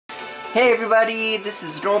Hey everybody, this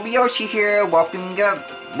is Dolby Yoshi here,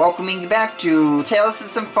 welcoming you back to Tales of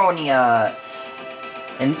Symphonia.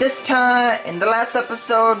 And this time, in the last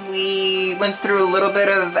episode, we went through a little bit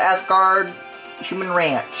of Asgard Human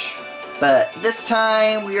Ranch. But this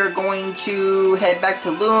time, we are going to head back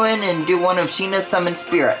to Luin and do one of Sheena's summoned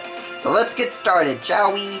spirits. So let's get started,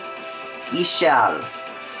 shall we? We shall.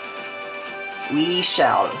 We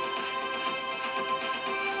shall.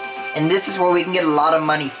 And this is where we can get a lot of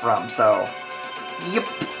money from, so... Yep.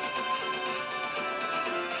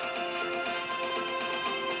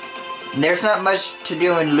 And there's not much to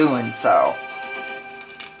do in Luin, so...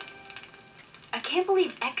 I can't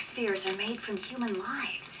believe X-spheres are made from human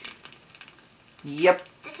lives. Yep.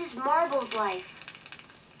 This is Marble's life.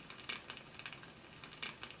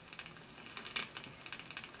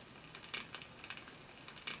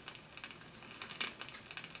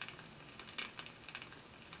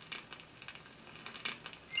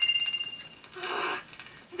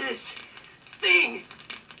 This thing!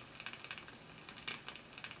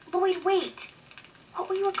 Lloyd, wait. What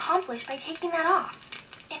will you accomplish by taking that off?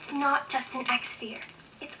 It's not just an X-sphere.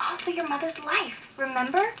 It's also your mother's life,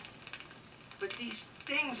 remember? But these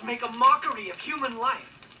things make a mockery of human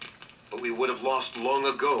life. But we would have lost long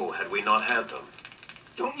ago had we not had them.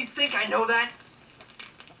 Don't you think I know that?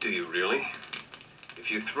 Do you really? If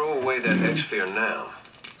you throw away that X-sphere now,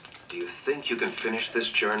 do you think you can finish this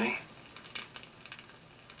journey?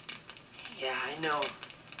 Yeah, I know.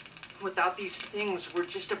 Without these things, we're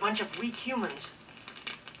just a bunch of weak humans.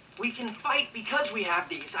 We can fight because we have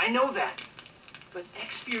these, I know that. But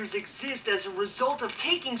X-spheres exist as a result of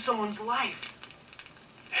taking someone's life.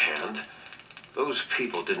 And those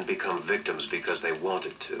people didn't become victims because they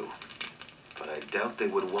wanted to. But I doubt they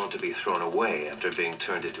would want to be thrown away after being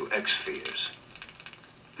turned into X-spheres.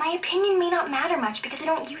 My opinion may not matter much because I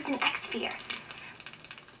don't use an X-sphere.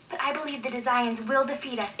 But I believe the Desians will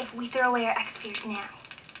defeat us if we throw away our X-spheres now.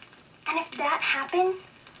 And if that happens,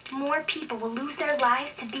 more people will lose their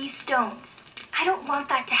lives to these stones. I don't want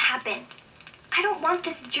that to happen. I don't want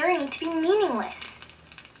this journey to be meaningless.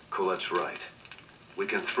 Colette's right. We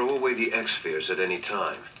can throw away the X-spheres at any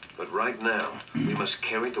time, but right now, we must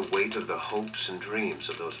carry the weight of the hopes and dreams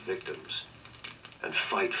of those victims, and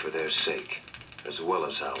fight for their sake, as well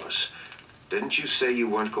as ours. Didn't you say you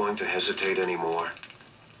weren't going to hesitate anymore?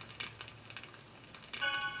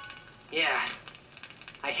 Yeah.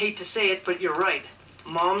 I hate to say it, but you're right.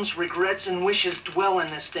 Mom's regrets and wishes dwell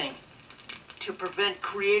in this thing. To prevent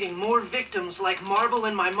creating more victims like Marble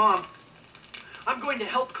and my mom, I'm going to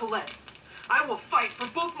help Colette. I will fight for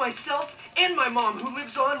both myself and my mom who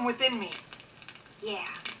lives on within me. Yeah,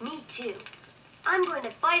 me too. I'm going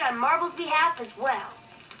to fight on Marble's behalf as well.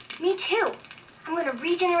 Me too. I'm going to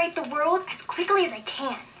regenerate the world as quickly as I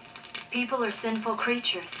can. People are sinful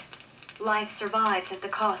creatures. Life survives at the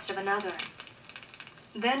cost of another.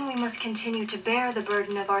 Then we must continue to bear the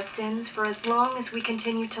burden of our sins for as long as we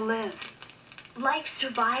continue to live. Life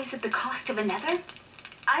survives at the cost of another?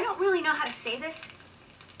 I don't really know how to say this,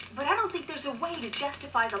 but I don't think there's a way to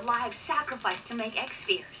justify the lives sacrificed to make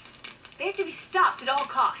X-spheres. They have to be stopped at all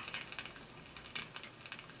cost.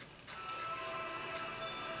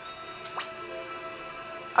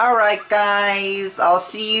 Alright guys, I'll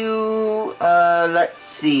see you, let's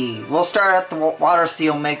see. We'll start at the water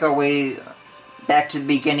seal, make our way back to the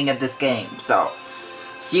beginning of this game. So,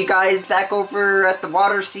 see you guys back over at the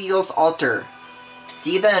water seal's altar.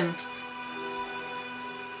 See you then.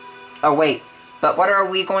 Oh wait, but what are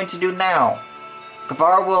we going to do now?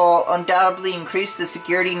 Kavar will undoubtedly increase the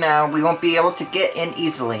security now. We won't be able to get in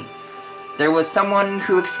easily. There was someone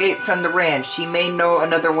who escaped from the ranch. He may know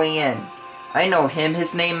another way in. I know him.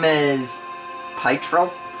 His name is...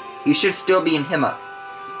 Pietro? He should still be in Hima.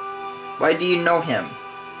 Why do you know him?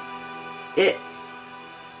 It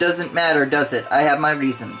doesn't matter, does it? I have my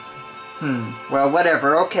reasons. Well,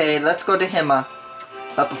 whatever. Okay, let's go to Hima.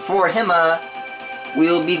 But before Hima,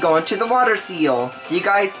 we'll be going to the water seal. See you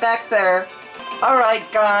guys back there.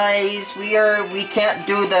 Alright guys, we can't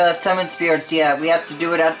do the summon spirits yet. We have to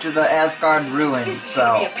do it after the Asgard ruins,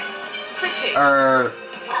 so...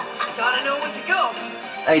 Gotta know when to go.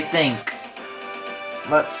 I think.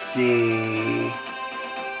 Let's see...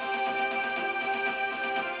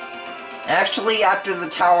 Actually, after the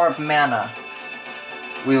Tower of Mana,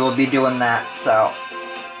 we will be doing that, so...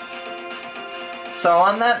 So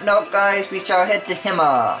on that note, guys, we shall head to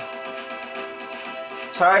Hima.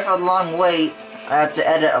 Sorry for the long wait. I have to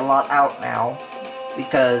edit a lot out now,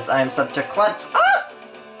 because I'm such a klutz. Ah!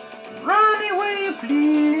 Run away,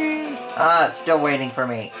 please! Ah, it's still waiting for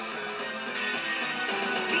me.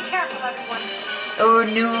 Be careful, everyone. Oh,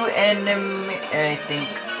 new enemy, I think.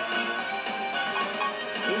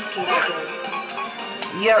 capability.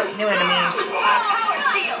 Yep, new enemy. Power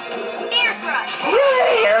seal! Air thrust!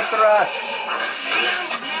 Yay, air thrust.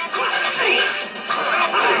 Power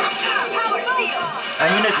seal!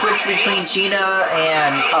 I'm gonna switch between Cheetah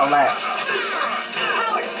and Colette.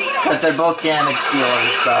 Power seal! Because they're both damage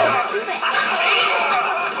dealers, so.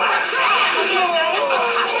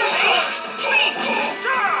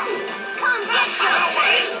 Come get some!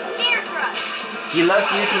 Air thrust! He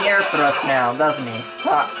loves using air thrust now, doesn't he?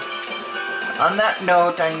 Huh. On that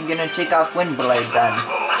note, I'm gonna take off Windblade then,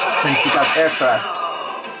 since he got air thrust.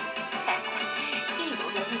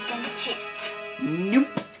 Evil doesn't stand a chance.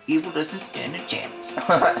 Nope, evil doesn't stand a chance.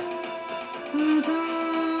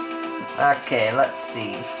 Okay, let's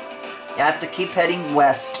see. You have to keep heading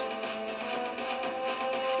west.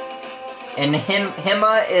 And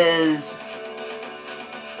Hima is...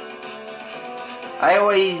 I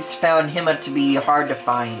always found Hima to be hard to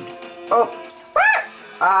find. Oh!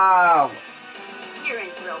 Ow! You're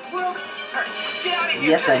in for a world of hurt. Get out of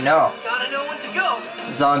here! Yes, I know. Gotta know when to go.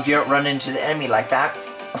 As long as you don't run into the enemy like that.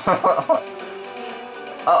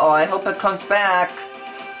 Uh-oh, I hope it comes back.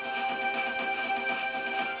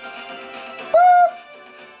 Boop.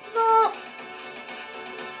 No.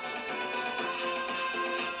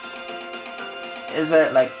 Is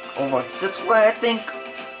it like over this way, I think?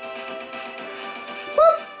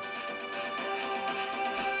 Boop.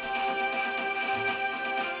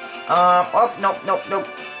 Oh, nope.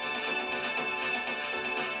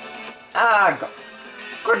 Ah,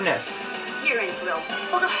 goodness. You're in for a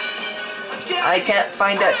world of Let's get out I of here. can't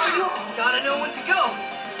find it. Gotta know when to go.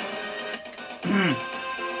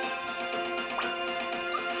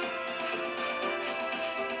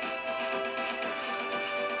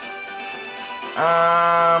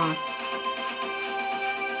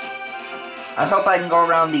 I hope I can go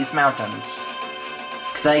around these mountains.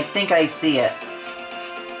 Because I think I see it.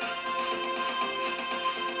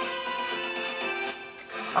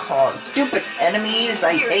 Oh, stupid enemies,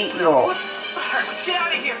 I hate you. Let's get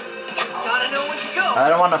out of here. Gotta know when to go. I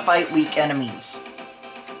don't want to fight weak enemies.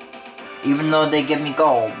 Even though they give me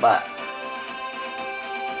gold, but...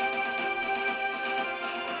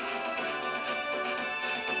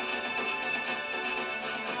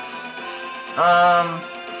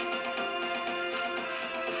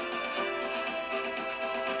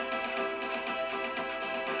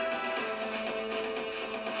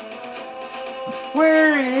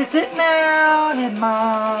 Where is it now,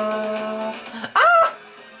 Hima? Ah!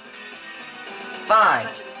 Fine.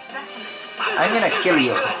 I'm gonna kill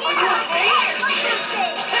you.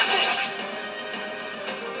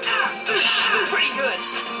 Pretty good.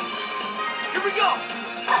 Here we go.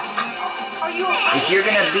 Are you okay? If you're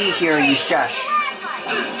gonna be here, you shush.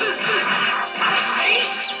 Are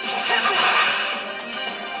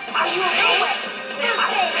you okay?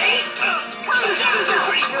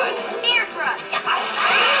 Pretty good. Air thrust!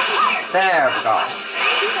 There we go.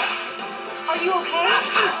 Are you okay?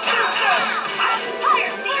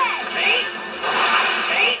 Fire seal!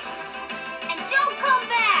 And don't come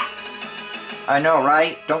back! I know,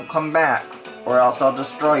 right? Don't come back, or else I'll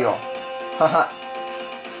destroy you. Haha.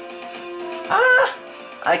 Ah!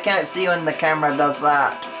 I can't see when the camera does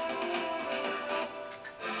that.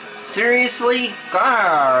 Seriously?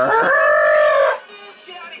 Grr. Let's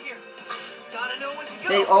get out of here. Gotta know when to go.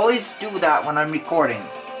 They always do that when I'm recording.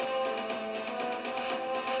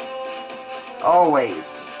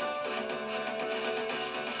 Always.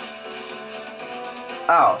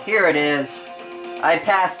 Oh, here it is. I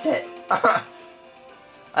passed it.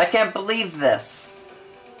 I can't believe this.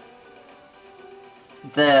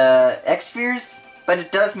 The X-Spheres? But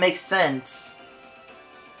it does make sense.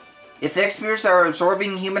 If X-Spheres are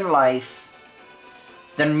absorbing human life,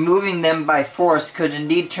 then removing them by force could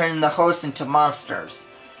indeed turn the host into monsters.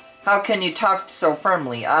 How can you talk so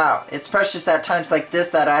firmly? Ah, it's precious at times like this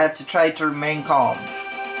that I have to try to remain calm.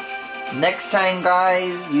 Next time,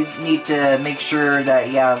 guys, you need to make sure that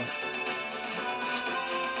you have...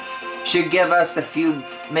 should give us a few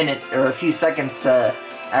minutes or a few seconds to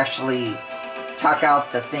actually talk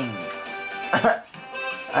out the things.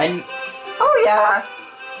 Oh yeah!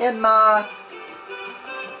 Hima!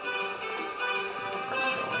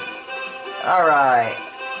 Alright.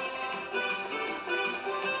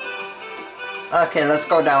 Okay, let's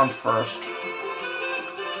go down first.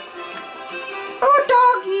 Oh,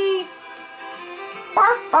 doggy!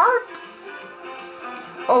 Bark, bark!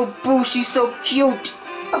 Oh, Boo, she's so cute!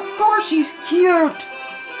 Of course she's cute!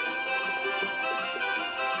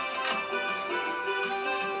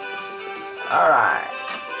 Alright.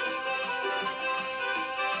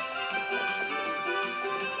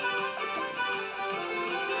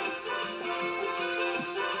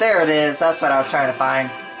 There it is. That's what I was trying to find.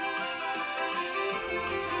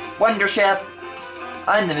 Wonder Chef.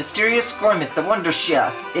 I'm the mysterious gourmet, the Wonder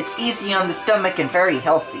Chef. It's easy on the stomach and very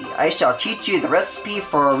healthy. I shall teach you the recipe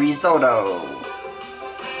for a risotto.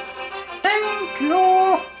 Thank you.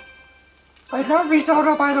 I love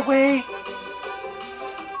risotto, by the way.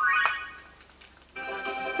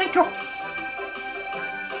 Thank you.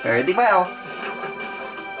 Fairly well.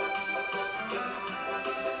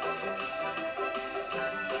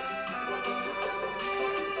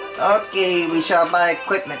 Okay, we shall buy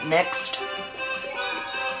equipment next.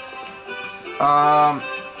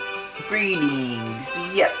 Greetings.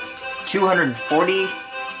 Yes, 240.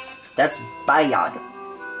 That's bad.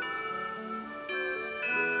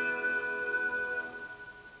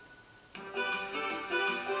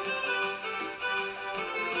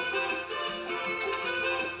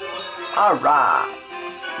 Alright.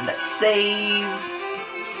 Let's save.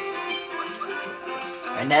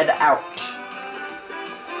 And head out.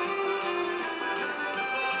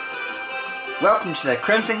 Welcome to the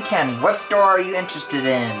Crimson Candy. What store are you interested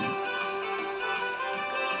in?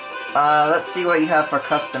 Let's see what you have for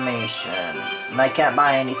customation. And I can't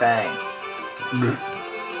buy anything.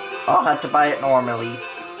 I'll have to buy it normally.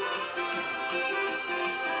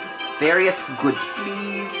 Various goods,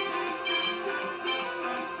 please.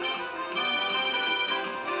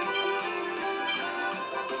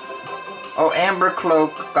 Oh, Amber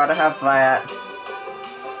Cloak. Gotta have that.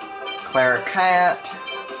 Clara Cat.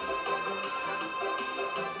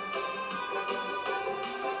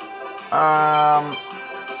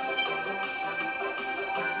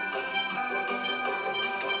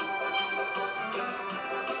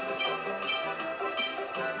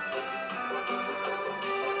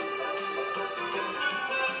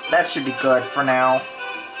 That should be good for now.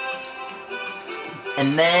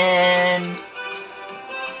 And then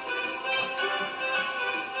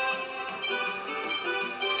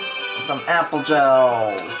some apple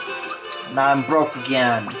gels. Now I'm broke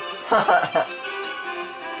again.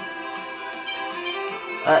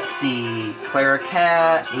 Let's see, Clara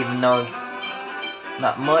Cat, even though it's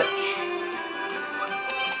not much.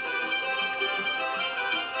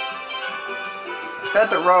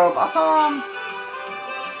 Feather Robe, awesome!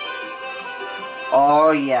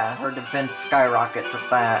 Oh yeah, her defense skyrockets with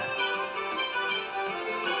that.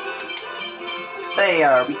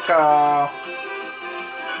 There we go.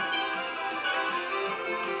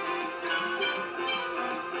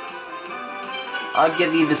 I'll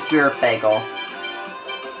give you the Spirit Bagel.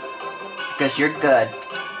 Because you're good.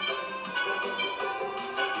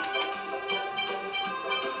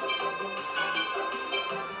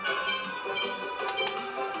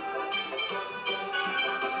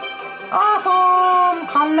 Awesome,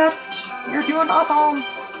 Colette! You're doing awesome!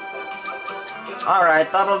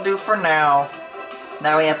 Alright, that'll do for now.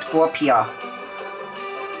 Now we have to go up here.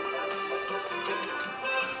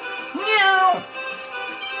 Meow!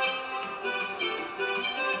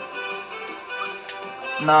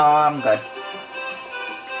 No, I'm good.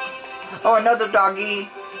 Oh, another doggy.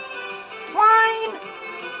 Whine!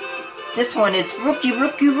 This one is Rookie,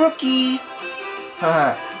 Rookie, Rookie!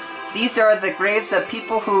 Haha. These are the graves of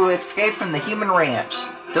people who escaped from the human ranch.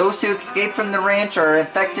 Those who escape from the ranch are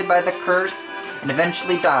infected by the curse and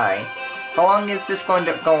eventually die. How long is this going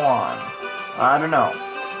to go on? I don't know.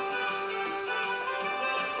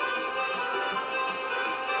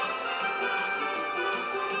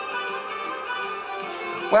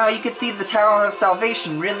 Wow, you can see the Tower of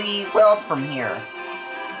Salvation really well from here.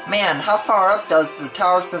 Man, how far up does the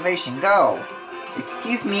Tower of Salvation go?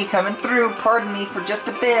 Excuse me, coming through. Pardon me for just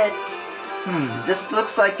a bit. This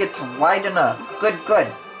looks like it's wide enough. Good, good.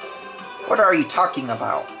 What are you talking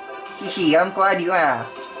about? Hee, I'm glad you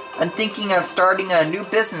asked. I'm thinking of starting a new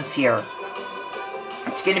business here.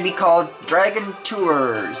 It's gonna be called Dragon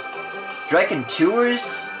Tours. Dragon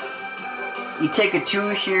Tours? You take a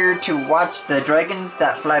tour here to watch the dragons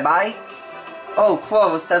that fly by? Oh,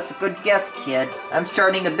 close. That's a good guess, kid. I'm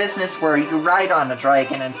starting a business where you ride on a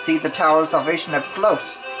dragon and see the Tower of Salvation up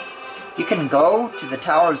close. You can go to the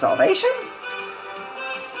Tower of Salvation?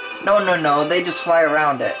 No, they just fly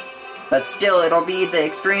around it. But still, it'll be the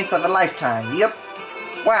experience of a lifetime. Yep.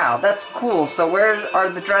 Wow, that's cool. So where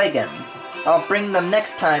are the dragons? I'll bring them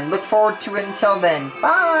next time. Look forward to it until then.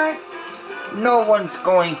 Bye! No one's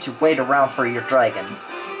going to wait around for your dragons.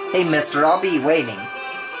 Hey, mister, I'll be waiting.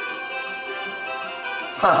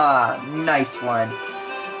 Haha, nice one.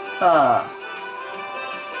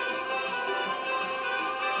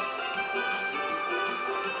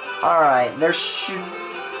 Alright, there should...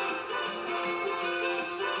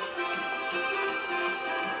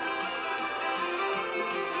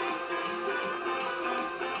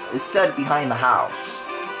 is said behind the house.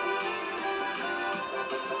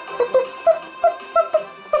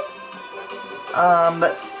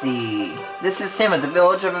 Let's see. This is Hima, the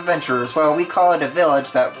Village of Adventurers. Well, we call it a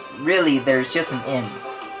village, but really there's just an inn.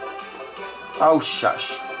 Oh,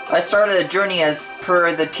 shush. I started a journey as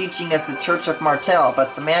per the teaching as the Church of Martel,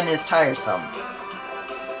 but the man is tiresome.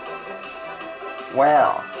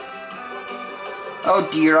 Well. Oh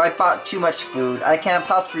dear, I bought too much food. I can't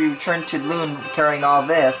possibly return to Luin carrying all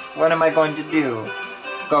this. What am I going to do?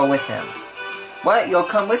 Go with him. What? You'll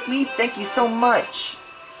come with me? Thank you so much.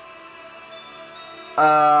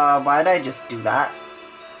 Why'd I just do that?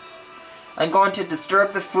 I'm going to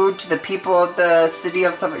disturb the food to the people of the city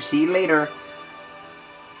of Suffolk. See you later.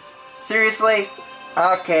 Seriously?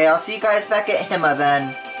 Okay, I'll see you guys back at Hima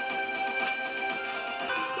then.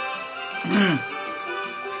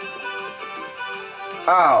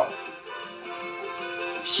 Oh.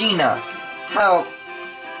 Sheena.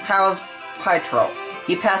 How's Pietro?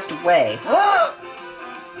 He passed away.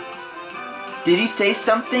 Did he say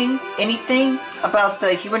something? Anything? About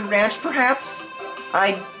the human ranch, perhaps?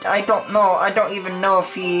 I don't know. I don't even know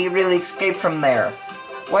if he really escaped from there.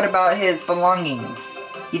 What about his belongings?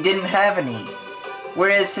 He didn't have any. Where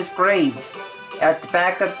is his grave? At the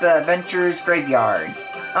back of the Adventurers graveyard.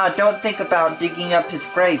 Don't think about digging up his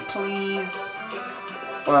grave, please.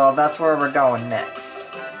 Well, that's where we're going next.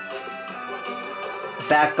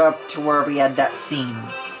 Back up to where we had that scene.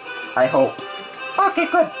 I hope. Okay,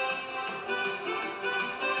 good.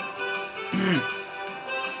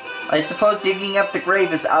 I suppose digging up the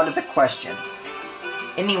grave is out of the question.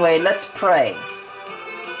 Anyway, let's pray.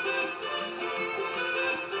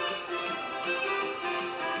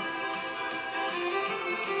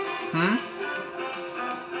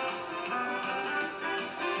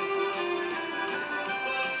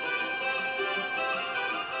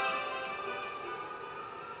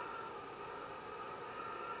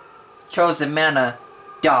 Chosen mana,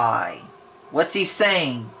 die. What's he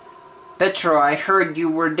saying? Petro, I heard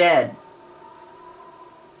you were dead.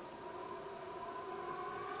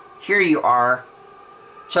 Here you are.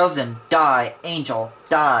 Chosen, die. Angel,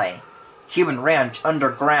 die. Human ranch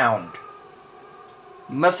underground.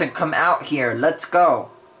 You mustn't come out here. Let's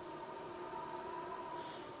go.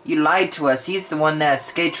 You lied to us. He's the one that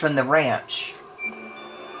escaped from the ranch.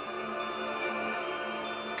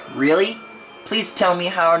 Really? Please tell me,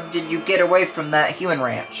 how did you get away from that human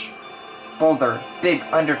ranch? Boulder, big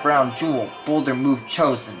underground jewel. Boulder moved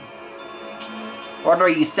Chosen. What are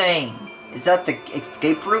you saying? Is that the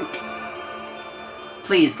escape route?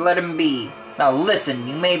 Please, let him be. Now listen,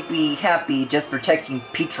 you may be happy just protecting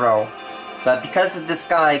Pietro, but because of this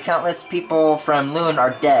guy, countless people from Luin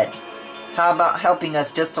are dead. How about helping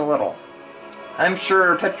us just a little? I'm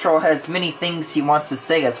sure Pietro has many things he wants to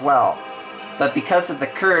say as well, but because of the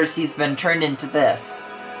curse, he's been turned into this.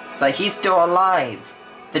 But he's still alive.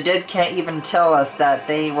 The dead can't even tell us that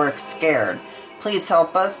they were scared. Please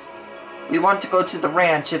help us. We want to go to the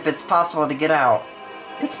ranch if it's possible to get out.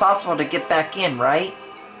 It's possible to get back in, right?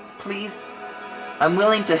 Please? I'm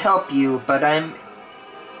willing to help you, but in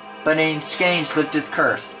exchange lift his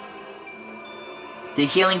curse. The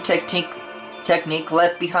healing technique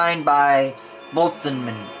left behind by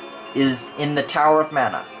Boltzmann is in the Tower of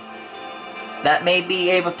Mana. That may be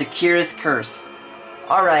able to cure his curse.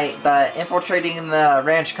 Alright, but infiltrating the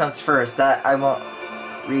ranch comes first. That I won't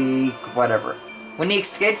whatever. When he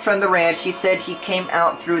escaped from the ranch, he said he came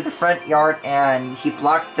out through the front yard and he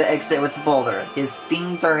blocked the exit with a boulder. His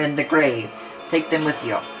things are in the grave. Take them with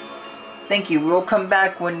you. Thank you. We will come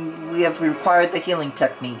back when we have required the healing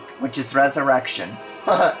technique, which is resurrection.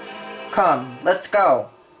 Come, let's go.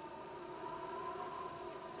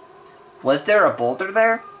 Was there a boulder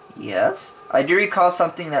there? Yes. I do recall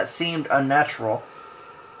something that seemed unnatural.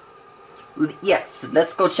 Yes,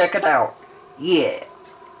 let's go check it out. Yeah.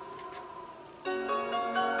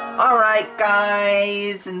 Alright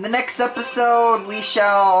guys, in the next episode we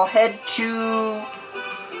shall head to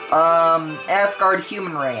Asgard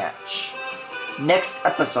Human Ranch. Next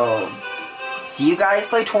episode. See you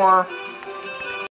guys later.